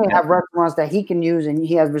 So you may have restaurants that he can use and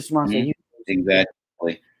he has restaurants that you can use.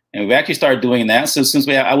 Exactly. And we've actually started doing that. So since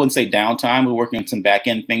I wouldn't say downtime, we're working on some back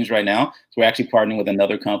end things right now. So we're actually partnering with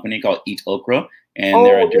another company called Eat Okra. And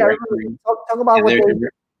they're a directory. Talk about what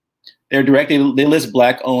they list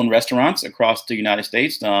Black-owned restaurants across the United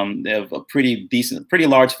States. They have a pretty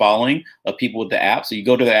large following of people with the app. So you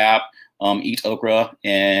go to the app, Eat Okra,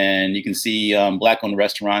 and you can see Black-owned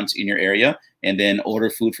restaurants in your area, and then order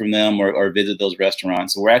food from them or visit those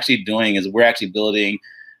restaurants. So what we're actually doing is we're building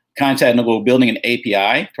an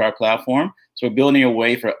API to our platform. So we're building a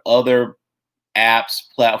way for other apps,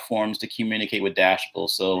 platforms to communicate with Dashable.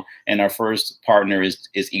 So, and our first partner is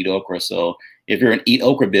Eat Okra. So if you're an Eat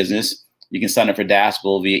Okra business, you can sign up for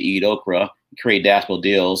Dashable via Eat Okra, create Dashable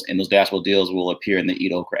deals, and those Dashable deals will appear in the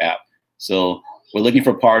Eat Okra app. So we're looking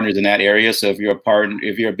for partners in that area. So if you're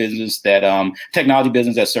a business that technology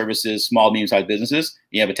business that services small, medium-sized businesses,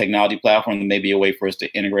 you have a technology platform, there may be a way for us to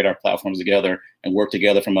integrate our platforms together and work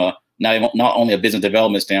together from not only a business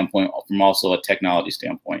development standpoint, from also a technology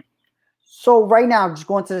standpoint. So right now, just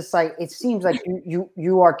going to the site, it seems like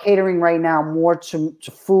you are catering right now more to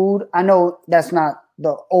food. I know that's not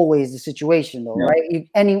always the situation though, right?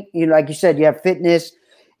 Like you said, you have fitness.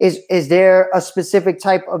 Is there a specific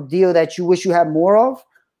type of deal that you wish you had more of?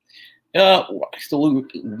 So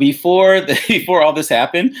before all this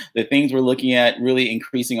happened, the things we're looking at really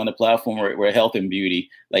increasing on the platform were health and beauty,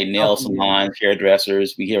 like nail salons,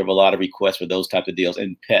 hairdressers. We hear of a lot of requests for those types of deals,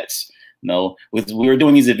 and pets. We were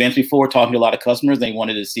doing these events before, talking to a lot of customers. They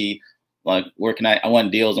wanted to see, like, I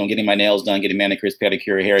want deals on getting my nails done, getting manicures,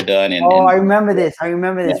 pedicure, hair done. I remember this.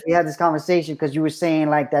 We had this conversation because you were saying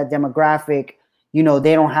like that demographic, they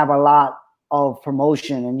don't have a lot of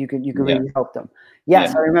promotion and you could really help them.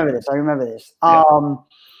 Yes, I remember this.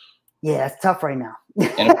 Yeah, it's tough right now.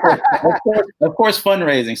 And of course,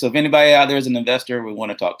 fundraising. So if anybody out there is an investor, we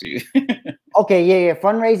want to talk to you. Okay, yeah.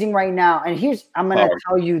 Fundraising right now. And I'm going to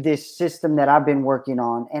tell you this system that I've been working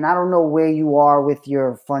on. And I don't know where you are with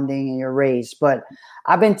your funding and your raise, but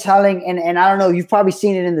I've been telling, and I don't know, you've probably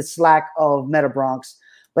seen it in the Slack of Meta Bronx,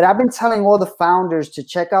 but I've been telling all the founders to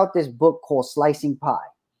check out this book called Slicing Pie.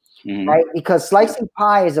 Mm-hmm. Right? Because Slicing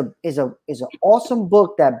Pie is an awesome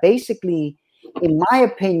book that basically, in my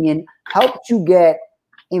opinion, helps you get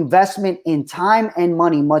investment in time and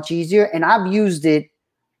money much easier. And I've used it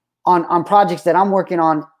on projects that I'm working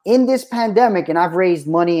on in this pandemic, and I've raised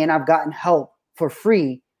money and I've gotten help for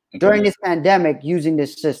free during this pandemic using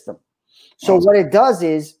this system. So what it does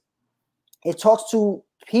is it talks to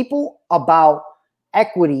people about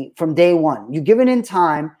equity from day one. You give it in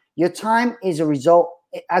time. Your time is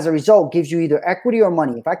as a result gives you either equity or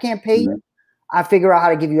money. If I can't pay you, I figure out how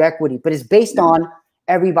to give you equity, but it's based on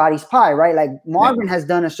everybody's pie, right? Like Marvin has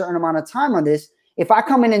done a certain amount of time on this. If I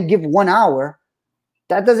come in and give 1 hour,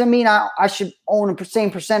 that doesn't mean I should own the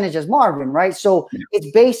same percentage as Marvin, right? So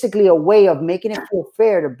it's basically a way of making it feel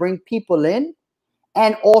fair to bring people in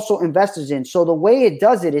and also investors in. So the way it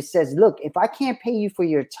does it, it says, look, if I can't pay you for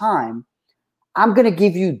your time, I'm going to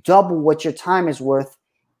give you double what your time is worth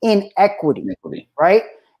in equity. Right?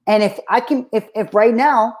 And if right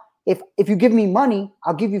now, if you give me money,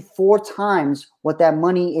 I'll give you 4 times what that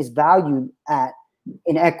money is valued at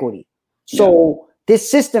in equity. So this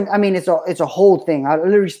system, I mean, it's a whole thing. I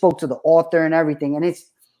literally spoke to the author and everything, and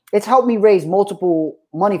it's helped me raise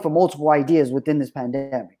money for multiple ideas within this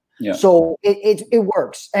pandemic. Yeah. So it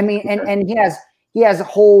works. I mean, and he has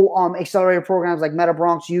whole accelerator programs like Meta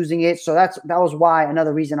Bronx using it. So that was why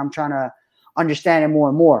another reason I'm trying to understand it more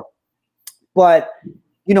and more. But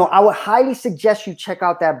you know, I would highly suggest you check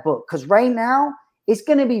out that book, because right now it's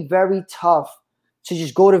going to be very tough to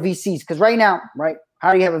just go to VCs. Because right now, right,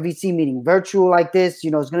 how do you have a VC meeting virtual like this?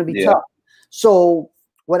 You know, it's going to be tough. So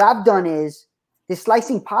what I've done is this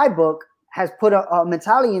Slicing Pie book has put a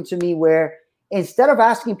mentality into me where instead of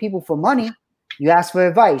asking people for money, you ask for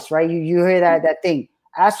advice, right? You hear that thing.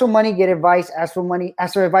 Ask for money, get advice. Ask for money,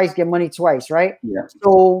 ask for advice, get money twice, right? Yeah.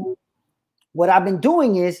 So what I've been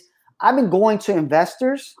doing is I've been going to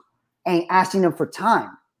investors and asking them for time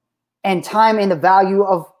and the value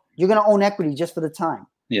of, you're going to own equity just for the time.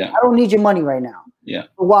 Yeah. I don't need your money right now. Yeah.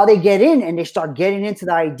 But while they get in and they start getting into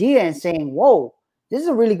the idea and saying, whoa, this is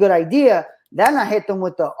a really good idea. Then I hit them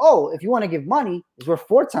with the, oh, if you want to give money, it's worth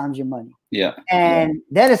 4 times your money. Yeah. And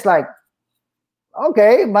then it's like,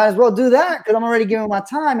 okay, might as well do that because I'm already giving my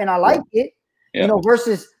time and I like it, you know,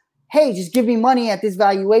 versus, hey, just give me money at this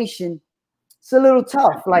valuation. It's a little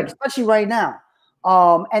tough, like especially right now.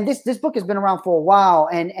 And this book has been around for a while,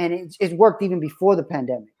 and it's worked even before the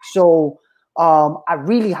pandemic. So I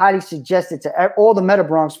really highly suggest it to all the Meta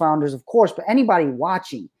Bronx founders, of course, but anybody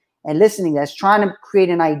watching and listening that's trying to create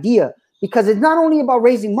an idea, because it's not only about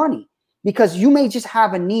raising money, because you may just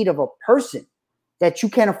have a need of a person that you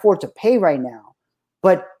can't afford to pay right now.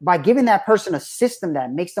 But by giving that person a system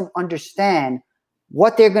that makes them understand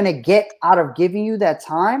what they're going to get out of giving you that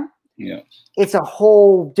time, it's a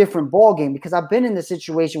whole different ball game. Because I've been in the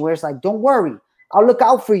situation where it's like, don't worry, I'll look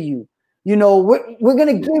out for you. You know, we're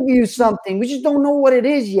going to give you something. We just don't know what it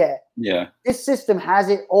is yet. Yeah. This system has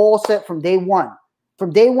it all set from day one.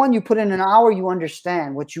 From day one, you put in an hour, you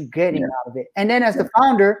understand what you're getting out of it. And then as the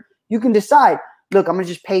founder, you can decide, look, I'm going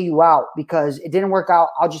to just pay you out because it didn't work out.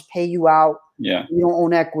 I'll just pay you out. Yeah. You don't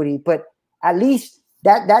own equity. But at least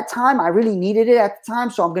that time, I really needed it at the time.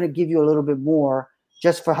 So I'm going to give you a little bit more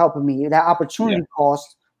just for helping me. That opportunity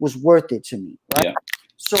cost was worth it to me. Right? Yeah.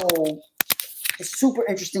 So it's a super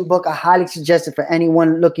interesting book. I highly suggest it for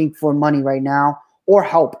anyone looking for money right now or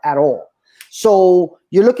help at all. So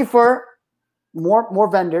you're looking for more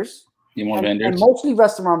vendors. And mostly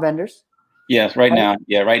restaurant vendors. Yes, right now.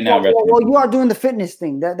 Yeah, right now. Well, you are doing the fitness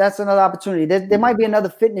thing. That's another opportunity. There might be another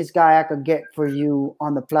fitness guy I could get for you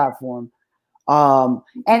on the platform. And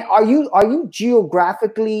are you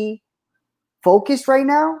geographically focused right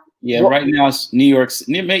now? Yeah, right now it's New York.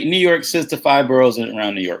 New York sits to 5 boroughs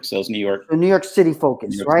around New York, so it's New York. So New York City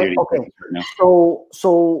focused, right? Okay. Right,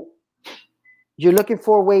 so you're looking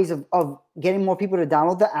for ways of getting more people to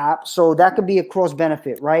download the app. So that could be a cross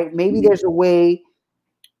benefit, right? Maybe there's a way.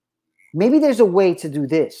 Maybe there's a way to do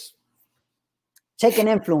this. Take an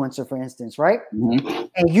influencer, for instance, right?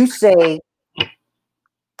 And you say,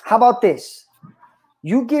 how about this?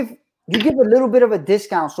 You give a little bit of a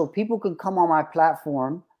discount so people can come on my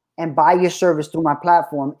platform and buy your service through my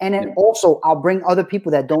platform. And then also I'll bring other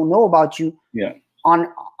people that don't know about you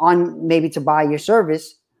on maybe to buy your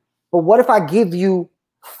service. But what if I give you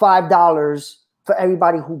 $5 for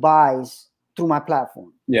everybody who buys through my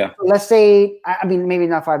platform? Yeah. So let's say, I mean, maybe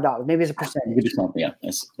not $5. Maybe it's a percentage.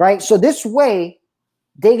 Right. So this way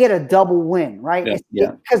they get a double win, right?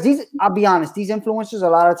 Because I'll be honest, these influencers, a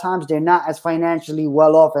lot of times they're not as financially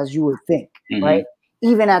well off as you would think, right?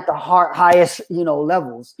 Even at the highest,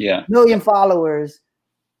 levels. Yeah. Million followers,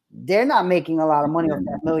 they're not making a lot of money off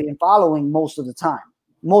that million following most of the time.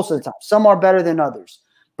 Some are better than others.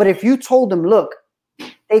 But if you told them, look,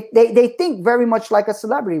 they think very much like a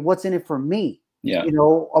celebrity. What's in it for me?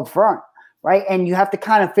 Up front, right? And you have to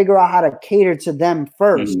kind of figure out how to cater to them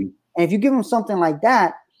first. And if you give them something like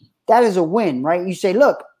that, that is a win, right? You say,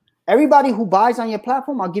 look, everybody who buys on your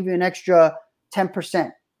platform, I'll give you an extra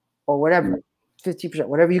 10% or whatever, 50%,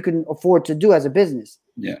 whatever you can afford to do as a business.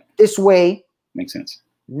 Yeah. This way, makes sense.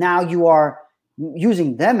 Now you are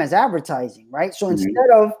using them as advertising, right? So instead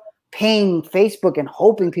of paying Facebook and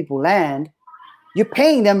hoping people land, you're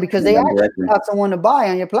paying them because they actually got someone to buy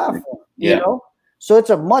on your platform. You know? So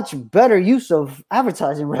it's a much better use of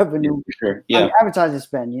advertising revenue, advertising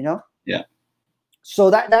spend, Yeah.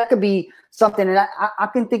 So that could be something, and I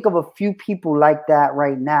can think of a few people like that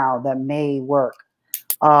right now that may work.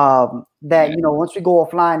 Once we go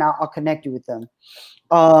offline, I'll connect you with them.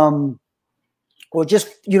 Or just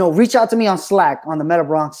reach out to me on Slack, on the Meta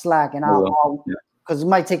Bronx Slack, and I'll because it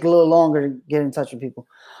might take a little longer to get in touch with people.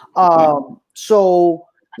 So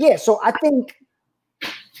I think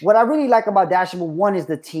what I really like about Dashable, one is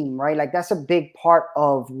the team, right? Like that's a big part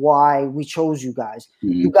of why we chose you guys.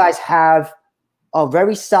 You guys have a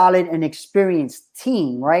very solid and experienced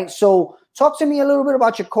team, right? So talk to me a little bit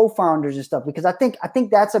about your co-founders and stuff, because I think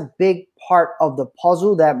that's a big part of the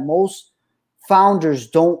puzzle that most founders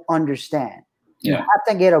don't understand. You have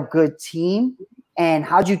to get a good team. And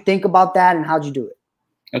how'd you think about that, and how'd you do it?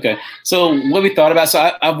 Okay, so what we thought about,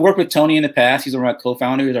 so I've worked with Tony in the past. He's one of my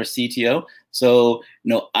co-founders, he's our CTO. So,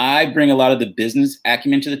 I bring a lot of the business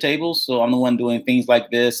acumen to the table. So I'm the one doing things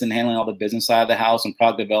like this and handling all the business side of the house and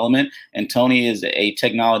product development. And Tony is a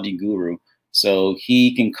technology guru. So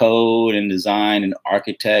he can code and design and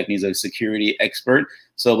architect. And he's a security expert.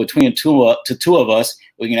 So between the two of us,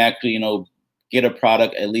 we can actually, get a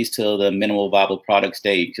product at least to the minimal viable product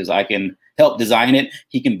stage, because I can help design it.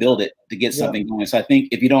 He can build it to get something going. So I think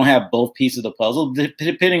if you don't have both pieces of the puzzle,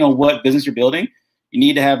 depending on what business you're building, you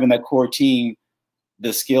need to have in that core team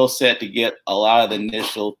the skill set to get a lot of the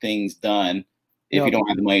initial things done if you don't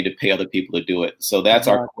have the money to pay other people to do it. So that's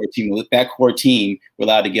our core team. With that core team, we're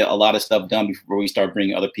allowed to get a lot of stuff done before we start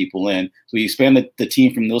bringing other people in. So we expand the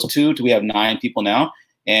team from those 2 to we have 9 people now.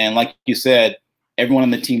 And like you said, everyone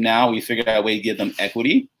on the team now, we figured out a way to give them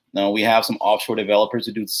equity. Now we have some offshore developers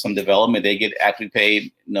who do some development. They get actually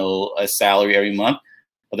paid, a salary every month.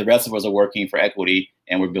 But the rest of us are working for equity,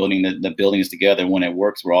 and we're building the buildings together. When it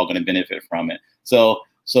works, we're all going to benefit from it. So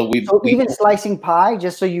even slicing pie,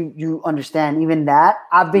 just so you understand, even that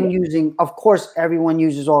I've been using. Of course, everyone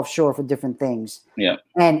uses offshore for different things. Yeah.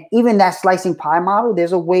 And even that slicing pie model,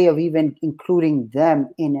 there's a way of even including them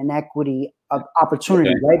in an equity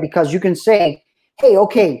opportunity, right? Because you can say, hey,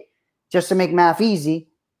 okay, just to make math easy,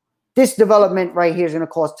 this development right here is going to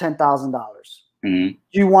cost $10,000. Mm-hmm. Do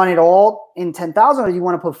you want it all in 10,000, or do you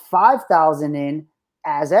want to put 5,000 in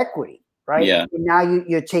as equity, right? Yeah. And now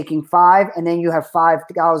you're taking 5, and then you have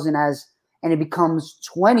 5,000 and it becomes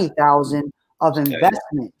 20,000 of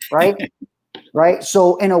investment, right? Right.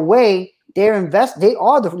 So in a way, they are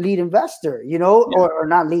the lead investor, or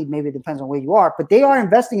not lead. Maybe it depends on where you are, but they are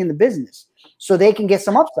investing in the business, so they can get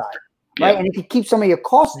some upside, right? And it can keep some of your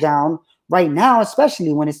costs down right now,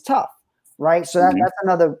 especially when it's tough. Right. So that's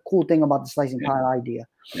another cool thing about the slicing pie idea.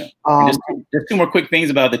 Yeah. Just 2 more quick things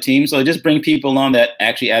about the team. So just bring people on that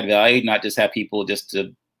actually add value, not just have people just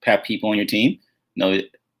to have people on your team.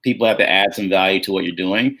 People have to add some value to what you're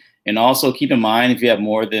doing. And also keep in mind, if you're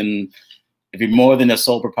more than a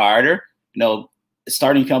sole proprietor,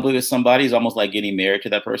 starting a company with somebody is almost like getting married to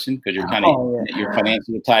that person, because you're you're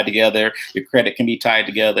financially tied together. Your credit can be tied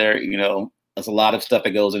together. There's a lot of stuff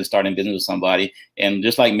that goes into starting business with somebody. And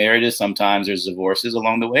just like marriages, sometimes there's divorces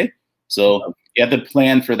along the way. So you have to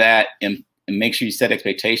plan for that and make sure you set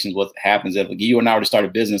expectations. What happens if you and I were to start a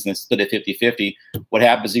business and split it 50-50? What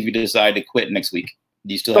happens if you decide to quit next week?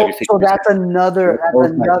 Do you still have your 50%? So that's another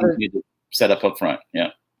set up front. Yeah.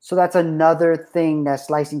 So that's another thing that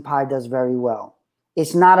slicing pie does very well.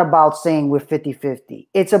 It's not about saying we're 50-50.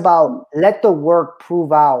 It's about let the work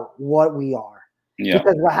prove out what we are. Yeah.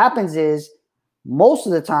 Because what happens is, most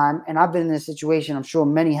of the time, and I've been in this situation, I'm sure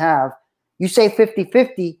many have, you say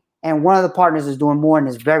 50-50 and one of the partners is doing more and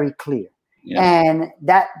it's very clear. Yeah. And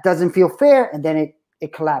that doesn't feel fair, and then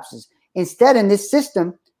it collapses. Instead, in this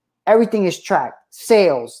system, everything is tracked.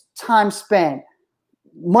 Sales, time spent,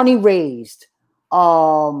 money raised,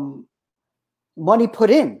 money put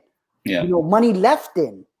in, money left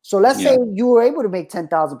in. So let's say you were able to make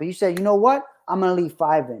 10,000, but you said, you know what? I'm going to leave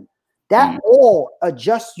 5 in. That all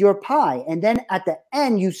adjusts your pie. And then at the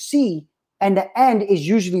end, you see, and the end is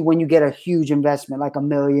usually when you get a huge investment, like $1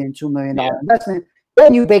 million, $2 million investment,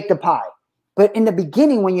 then you bake the pie. But in the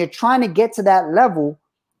beginning, when you're trying to get to that level,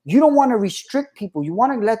 you don't want to restrict people. You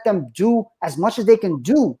want to let them do as much as they can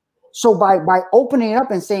do. So by opening it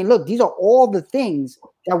up and saying, look, these are all the things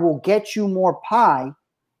that will get you more pie,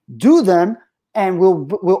 do them, and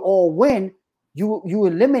we'll all win. You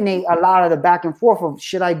eliminate a lot of the back and forth of,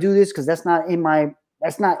 should I do this? Because that's not in my,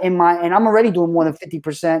 and I'm already doing more than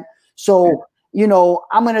 50%. So,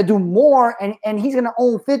 I'm going to do more, and he's going to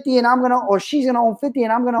own 50 and or she's going to own 50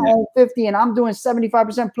 and I'm going to own 50, and I'm doing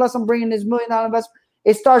 75%. Plus I'm bringing this $1 million investment.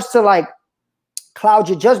 It starts to like cloud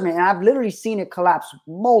your judgment. And I've literally seen it collapse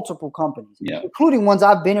multiple companies, including ones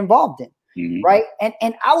I've been involved in. Mm-hmm. Right.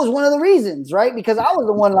 And I was one of the reasons, right? Because I was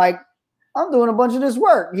the one like, I'm doing a bunch of this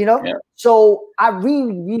work, So I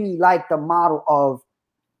really, really like the model of,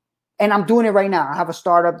 and I'm doing it right now. I have a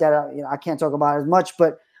startup that I can't talk about as much,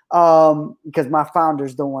 but because my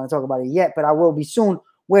founders don't want to talk about it yet, but I will be soon,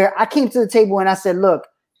 where I came to the table and I said, look,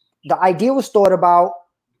 the idea was thought about.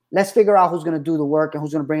 Let's figure out who's going to do the work and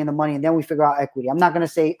who's going to bring in the money. And then we figure out equity. I'm not going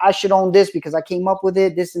to say I should own this because I came up with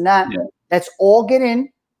it, this and that. Yeah. Let's all get in,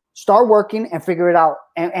 start working and figure it out.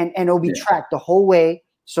 And it'll be tracked the whole way.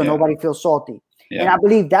 So nobody feels salty. And I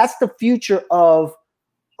believe that's the future of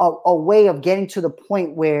a way of getting to the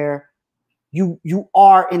point where you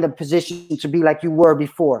are in the position to be like you were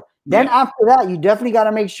before. Then after that, you definitely got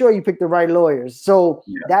to make sure you pick the right lawyers. So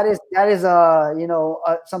that is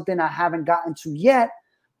something I haven't gotten to yet,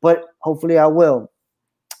 but hopefully I will.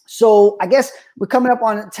 So I guess we're coming up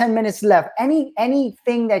on 10 minutes left.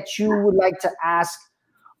 Anything that you would like to ask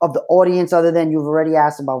of the audience other than you've already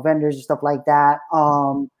asked about vendors and stuff like that,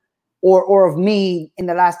 or of me in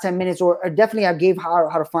the last 10 minutes, or definitely I gave how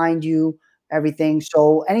to find you, everything.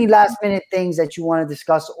 So any last minute things that you want to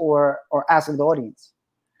discuss or ask of the audience?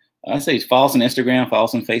 I say follow us on Instagram, follow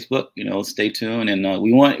us on Facebook. Stay tuned, and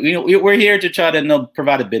we're here to try to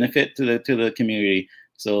provide a benefit to the community.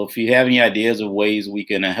 So if you have any ideas of ways we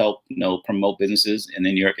can help promote businesses and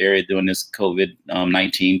in your area during this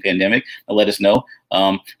COVID-19 pandemic, let us know.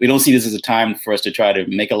 We don't see this as a time for us to try to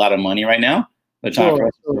make a lot of money right now, but time for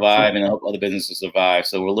us to survive and help other businesses survive.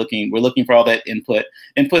 So we're looking for all that input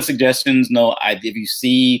suggestions. If you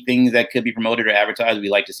see things that could be promoted or advertised, we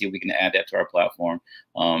like to see if we can add that to our platform.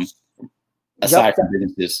 Aside from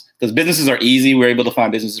businesses, because businesses are easy, we're able to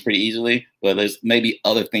find businesses pretty easily, but there's maybe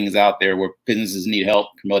other things out there where businesses need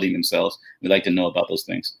help promoting themselves. We'd like to know about those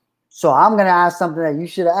things. So I'm going to ask something that you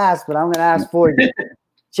should have asked, but I'm going to ask for you.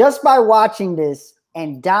 Just by watching this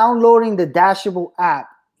and downloading the Dashable app,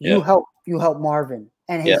 you help Marvin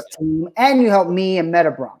and his team, and you help me and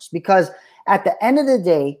MetaBronx, because at the end of the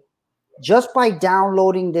day, just by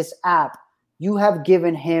downloading this app, you have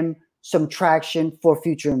given him some traction for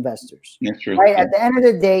future investors. That's true. Right? At the end of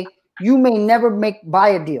the day, you may never buy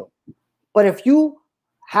a deal, but if you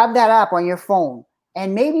have that app on your phone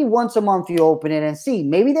and maybe once a month you open it and see,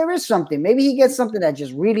 maybe there is something, maybe he gets something that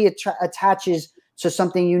just really attaches to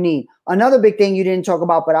something you need. Another big thing you didn't talk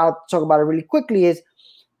about, but I'll talk about it really quickly, is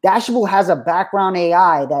Dashable has a background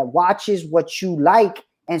AI that watches what you like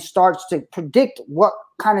and starts to predict what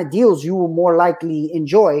kind of deals you will more likely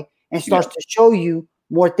enjoy, and starts to show you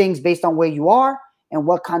more things based on where you are and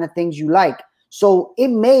what kind of things you like. So it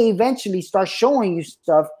may eventually start showing you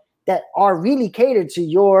stuff that are really catered to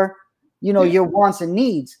your, your wants and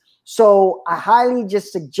needs. So I highly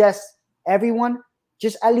just suggest everyone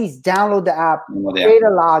just at least download the app, create a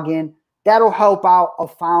login. That'll help out a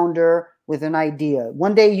founder with an idea.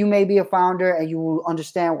 One day you may be a founder and you will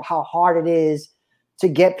understand how hard it is to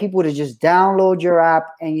get people to just download your app,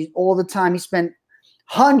 and all the time you spend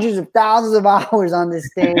hundreds of thousands of hours on this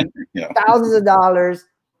thing, thousands of dollars,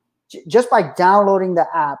 just by downloading the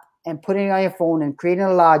app and putting it on your phone and creating a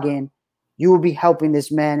login. You will be helping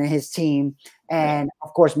this man and his team, and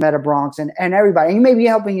of course MetaBronx and everybody. And you may be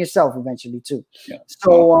helping yourself eventually too.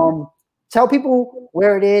 So tell people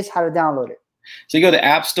where it is, how to download it. So you go to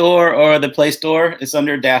App Store or the Play Store. It's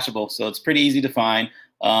under Dashable, so it's pretty easy to find.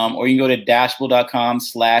 Or you can go to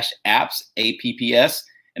dashable.com/apps, APPS.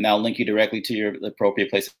 And that'll link you directly to your appropriate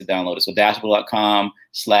place to download it. So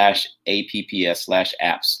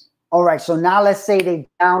dashable.com/APPS/apps. All right. So now let's say they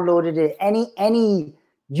downloaded it. Any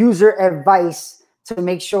user advice to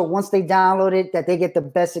make sure once they download it that they get the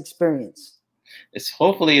best experience?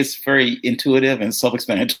 Hopefully it's very intuitive and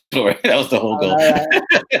self-explanatory. That was the whole goal. All right.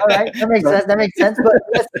 That makes sense. That makes sense. But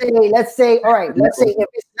let's say if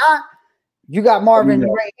it's not, you got Marvin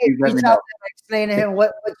right here. Reach out and explain to him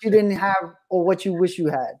what you didn't have or what you wish you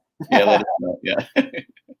had. Let us know.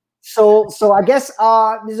 So I guess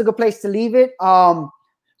this is a good place to leave it. It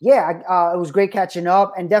was great catching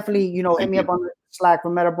up, and definitely hit me up on the Slack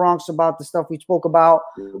from MetaBronx about the stuff we spoke about.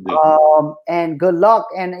 And good luck,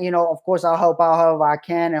 and of course I'll help out however I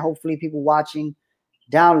can, and hopefully people watching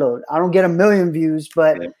download. I don't get 1 million views,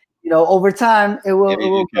 but over time it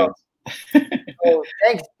will go. So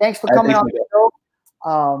thanks for coming on the show.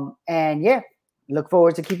 And look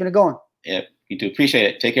forward to keeping it going. Yeah, you too. Appreciate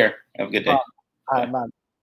it. Take care. Have a good day. All right, bye.